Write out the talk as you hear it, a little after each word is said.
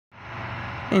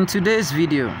In today's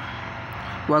video,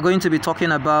 we are going to be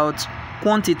talking about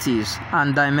quantities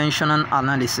and dimensional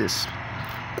analysis.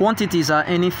 Quantities are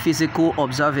any physical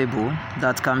observable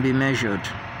that can be measured.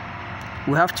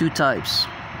 We have two types,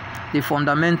 the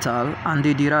fundamental and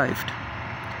the derived.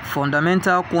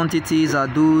 Fundamental quantities are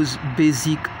those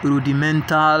basic,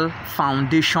 rudimental,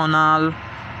 foundational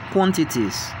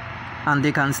quantities, and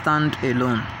they can stand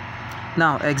alone.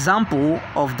 Now, example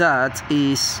of that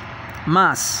is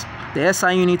mass. The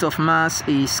SI unit of mass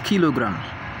is kilogram,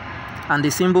 and the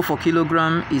symbol for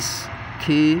kilogram is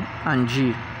K and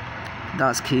G.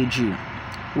 That's kg.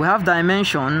 We have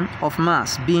dimension of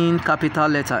mass being capital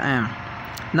letter M.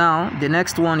 Now, the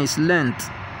next one is length,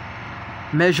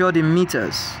 measured in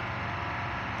meters.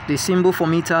 The symbol for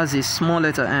meters is small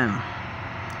letter m.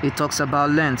 It talks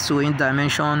about length, so in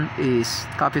dimension is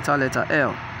capital letter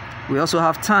L. We also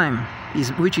have time,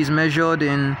 which is measured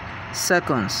in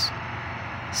seconds.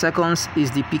 Seconds is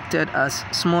depicted as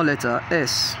small letter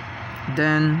s.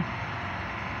 Then,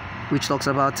 which talks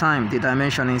about time, the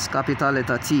dimension is capital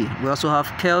letter T. We also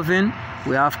have Kelvin,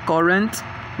 we have current,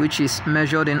 which is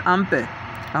measured in ampere,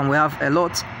 and we have a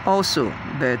lot also,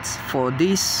 but for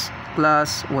this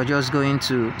class we're just going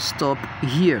to stop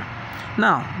here.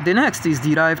 Now, the next is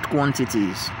derived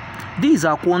quantities. These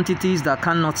are quantities that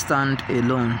cannot stand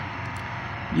alone.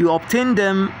 You obtain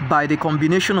them by the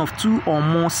combination of two or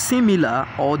more similar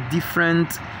or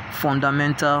different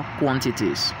fundamental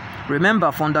quantities.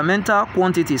 Remember, fundamental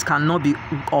quantities cannot be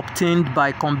obtained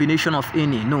by combination of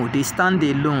any. No, they stand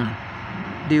alone.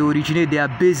 They originate, they are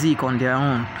basic on their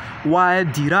own. While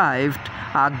derived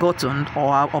are gotten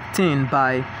or are obtained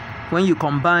by when you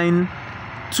combine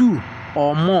two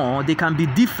or more, they can be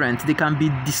different, they can be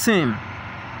the same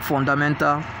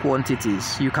fundamental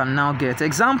quantities. You can now get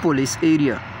example is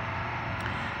area.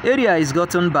 Area is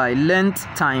gotten by length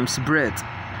times breadth.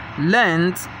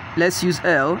 Length, let's use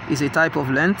L, is a type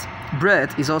of length.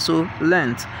 Breadth is also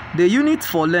length. The unit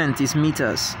for length is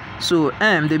meters. So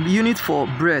m, the unit for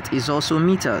breadth, is also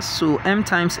meters. So m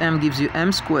times m gives you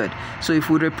m squared. So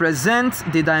if we represent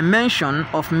the dimension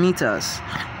of meters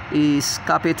is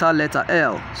capital letter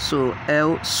L, so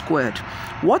L squared.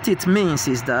 What it means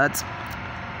is that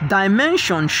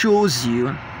dimension shows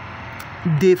you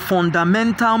the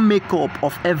fundamental makeup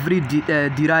of every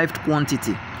derived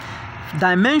quantity.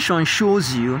 Dimension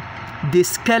shows you the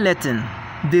skeleton,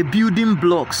 the building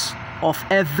blocks of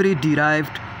every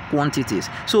derived quantities.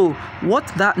 So what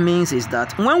that means is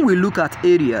that when we look at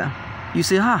area, you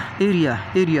say,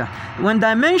 area. When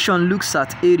dimension looks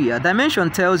at area,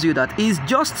 dimension tells you that it's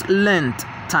just length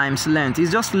times length.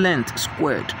 It's just length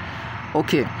squared.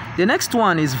 Okay, the next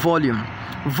one is volume.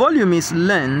 Volume is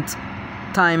length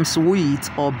times width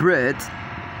or breadth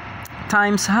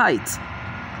times height.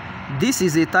 This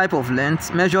is a type of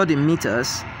length measured in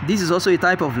meters. This is also a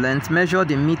type of length measured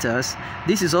in meters.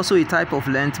 This is also a type of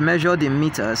length measured in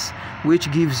meters,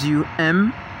 which gives you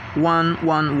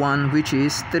M111, which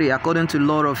is 3 according to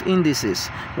law of indices.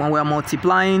 When we are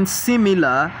multiplying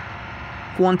similar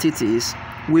quantities,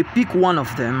 we pick one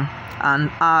of them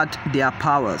and add their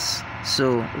powers.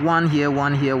 So 1 here,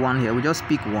 1 here, 1 here. We just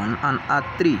pick one and add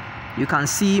 3. You can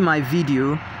see my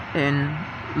video in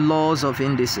laws of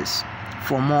indices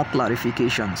for more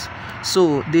clarifications.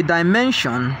 So the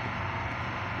dimension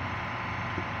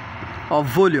of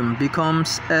volume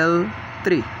becomes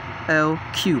L3, L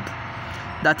cube.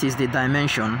 That is the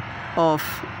dimension of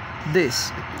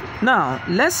this. Now,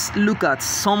 let's look at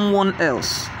someone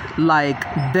else like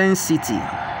density.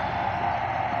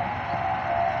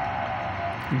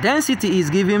 Density is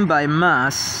given by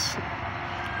mass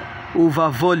over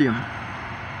volume.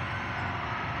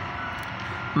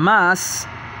 Mass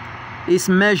is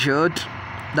measured,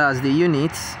 that's the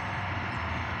unit,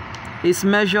 is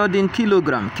measured in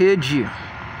kilogram, kg.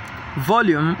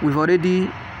 Volume, we've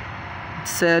already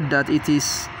said that it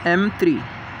is M3.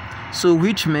 So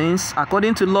which means,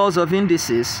 according to laws of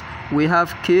indices, we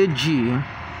have kg.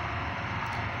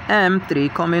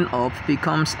 M3 coming up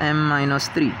becomes M minus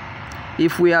 3.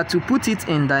 If we are to put it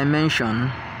in dimension,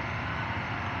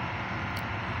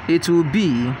 it will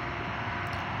be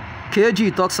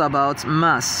kg talks about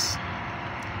mass,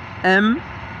 m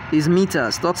is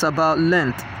meters, talks about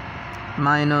length,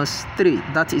 minus 3.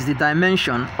 That is the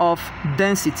dimension of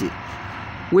density.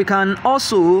 We can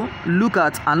also look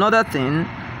at another thing,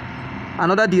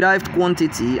 another derived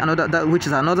quantity, which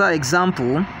is another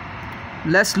example.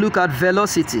 Let's look at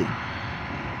velocity.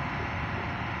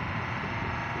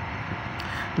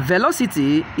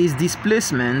 Velocity is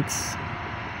displacement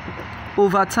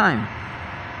over time.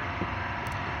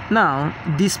 Now,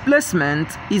 displacement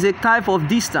is a type of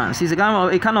distance, is a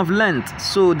kind of length.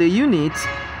 So the unit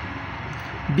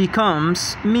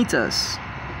becomes meters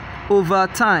over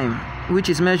time, which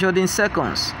is measured in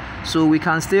seconds. So we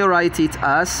can still write it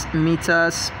as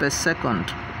meters per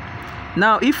second.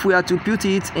 Now, if we are to put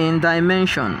it in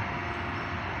dimension,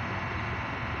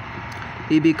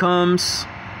 it becomes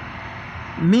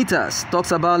meters,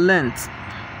 talks about length.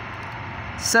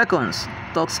 Seconds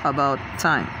talks about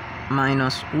time,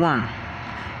 minus 1.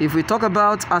 If we talk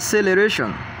about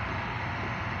acceleration,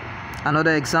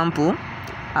 another example,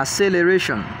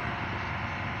 acceleration.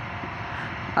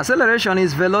 Acceleration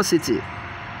is velocity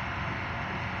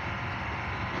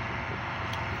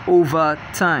over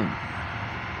time.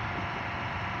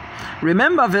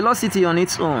 Remember, velocity on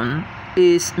its own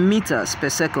is meters per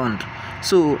second.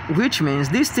 So, which means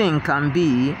this thing can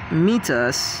be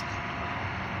meters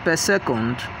per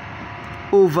second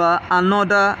over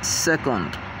another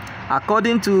second.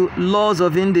 According to laws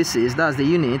of indices, that's the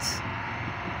units.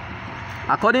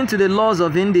 According to the laws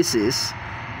of indices,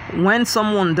 when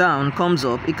someone down comes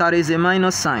up, it carries a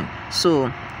minus sign.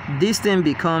 So, this thing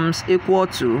becomes equal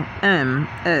to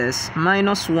ms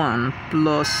minus 1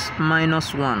 plus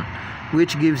minus 1,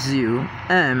 which gives you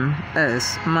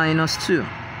ms minus 2.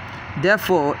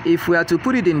 Therefore, if we are to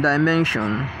put it in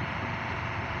dimension,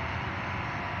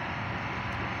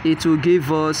 it will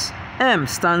give us m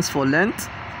stands for length,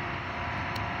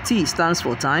 t stands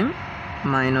for time,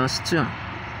 minus 2.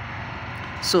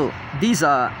 So these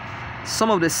are some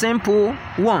of the simple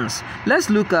ones. Let's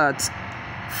look at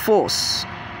force.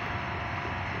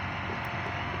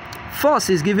 Force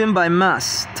is given by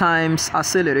mass times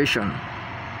acceleration.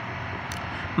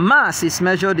 Mass is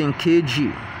measured in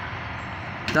kg.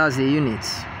 That's the unit.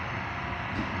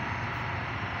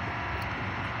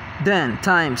 Then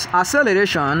times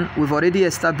acceleration, we've already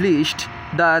established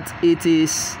that it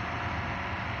is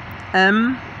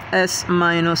ms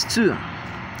minus 2.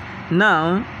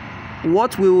 Now,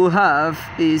 what we will have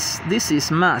is, this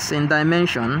is mass in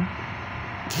dimension.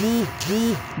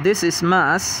 This is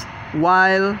mass,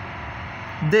 while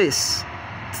this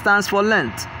stands for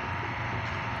length.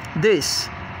 This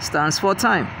stands for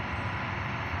time.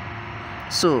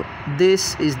 So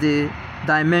this is the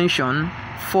dimension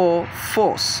for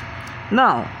force.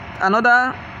 Now,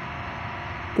 another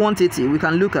quantity we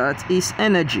can look at is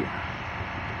energy.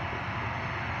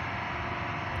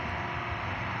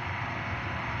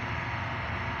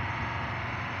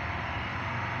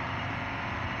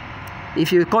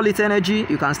 If you call it energy,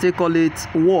 you can still call it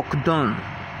work done.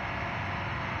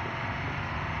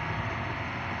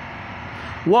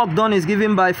 Work done is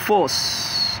given by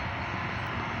force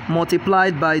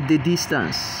multiplied by the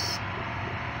distance.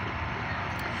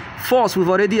 Force, we've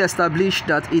already established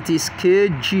that it is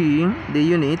kg, the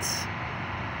unit,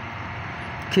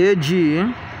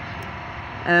 kg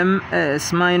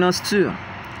ms minus 2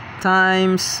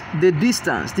 times the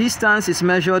distance. Distance is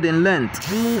measured in length.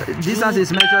 Distance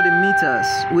is measured in meters,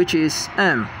 which is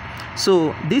m.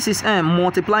 So this is m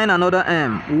multiplying another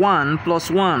m, 1 plus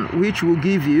 1, which will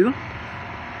give you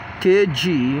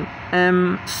kg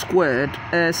m squared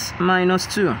s minus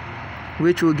 2,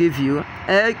 which will give you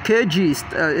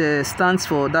kg stands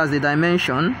for, that's the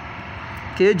dimension.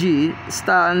 Kg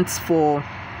stands for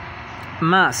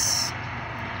mass.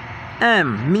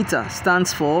 M, meter,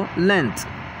 stands for length.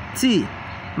 T,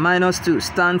 minus 2,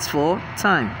 stands for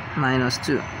time, minus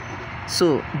 2.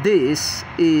 So this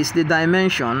is the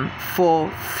dimension for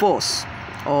force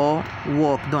or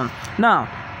work done. Now,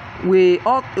 we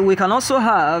can also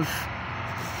have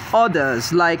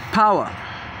others like power.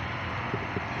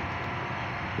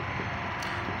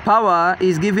 Power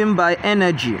is given by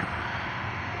energy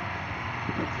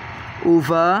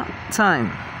over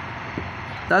time.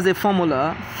 That's the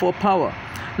formula for power.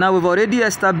 Now, we've already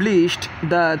established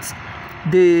that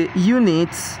the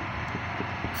unit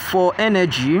for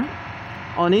energy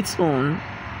on its own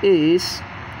is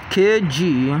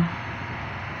kg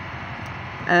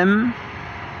m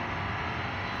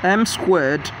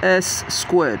squared s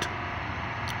squared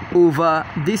over,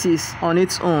 this is on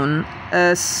its own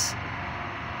s.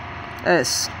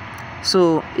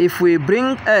 So if we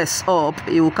bring s up,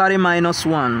 it will carry minus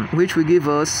 1, which will give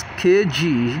us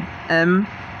kg m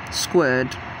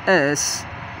squared s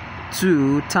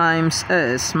 2 times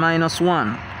s minus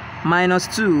 1. Minus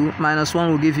 2 minus 1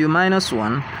 will give you minus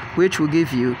 1, which will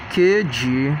give you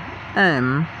kg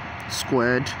m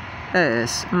squared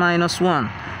s minus 1.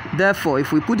 Therefore,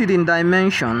 if we put it in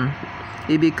dimension,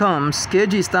 it becomes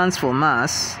kg stands for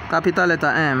mass, capital letter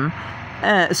M,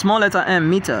 small letter m,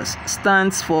 meters,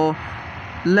 stands for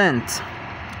length,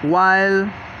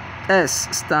 while S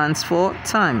stands for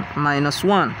time, minus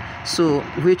 1. So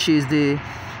which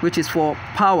is for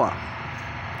power.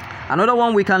 Another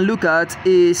one we can look at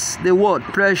is the word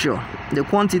pressure, the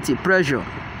quantity pressure.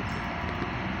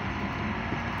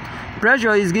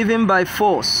 Pressure is given by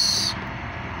force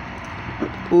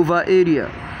over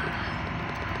area.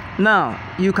 Now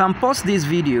you can pause this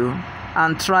video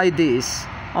and try this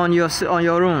on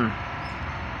your own.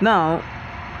 Now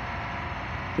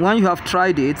when you have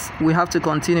tried it, we have to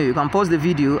continue. You can pause the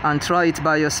video and try it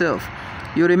by yourself.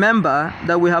 You remember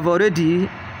that we have already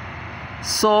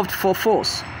solved for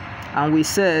force, and we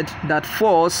said that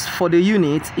force for the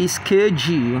unit is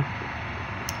kg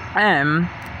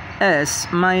ms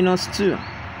minus 2.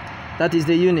 That is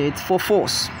the unit for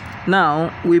force.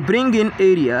 Now we bring in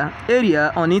area.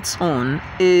 Area on its own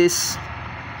is,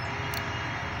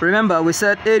 remember we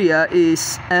said area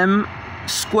is m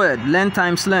squared, length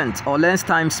times length, or length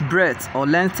times breadth, or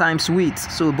length times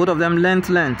width. So both of them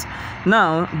length.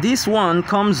 Now this one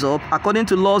comes up according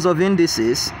to laws of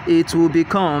indices. It will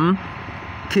become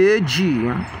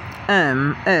kg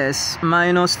ms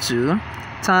minus 2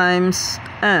 times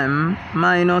m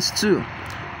minus 2.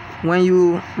 When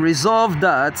you resolve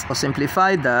that or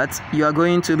simplify that, you are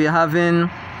going to be having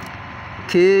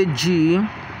kg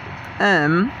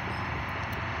m,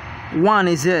 1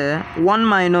 is here, 1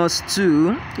 minus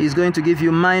 2 is going to give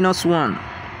you minus 1,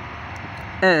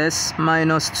 s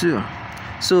minus 2.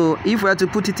 So if we are to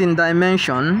put it in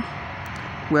dimension,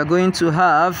 we are going to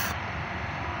have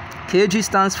kg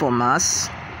stands for mass,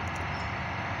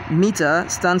 meter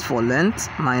stands for length,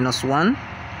 minus 1,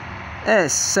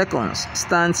 s seconds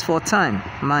stands for time,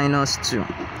 minus 2.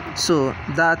 So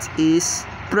that is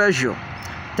pressure.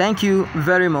 Thank you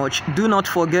very much. Do not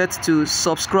forget to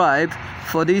subscribe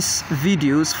for these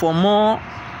videos. For more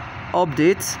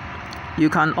updates, you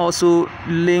can also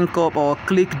link up or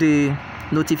click the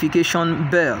notification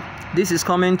bell. This is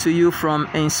coming to you from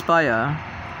Inspire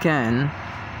Ken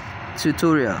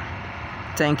Tutorial.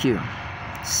 Thank you.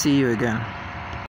 See you again.